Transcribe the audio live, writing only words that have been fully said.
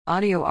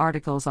Audio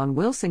articles on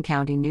Wilson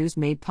County News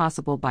made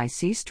possible by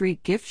C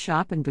Street Gift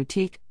Shop and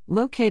Boutique,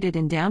 located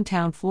in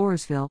downtown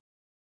Floresville.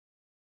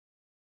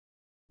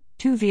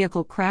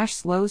 Two-vehicle crash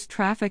slows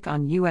traffic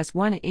on US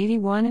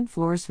 181 in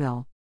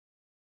Floresville.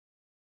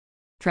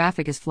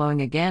 Traffic is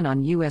flowing again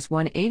on US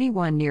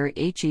 181 near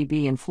HEB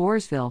in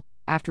Floresville,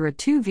 after a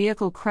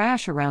two-vehicle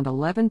crash around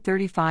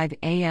 11:35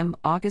 a.m.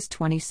 August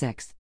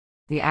 26.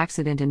 The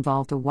accident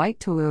involved a white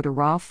Toyota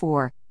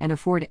RAV4 and a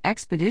Ford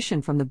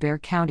Expedition from the Bexar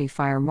County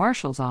Fire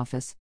Marshal's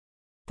office.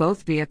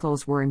 Both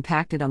vehicles were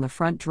impacted on the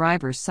front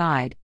driver's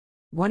side.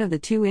 One of the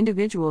two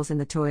individuals in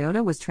the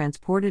Toyota was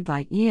transported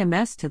by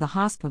EMS to the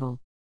hospital.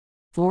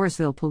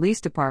 Floresville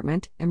Police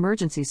Department,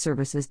 Emergency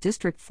Services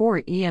District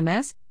 4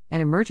 EMS,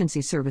 and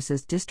Emergency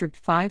Services District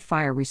 5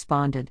 Fire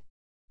responded.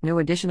 No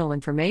additional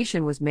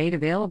information was made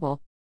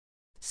available.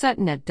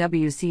 Sutton at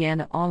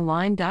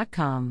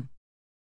WCNonline.com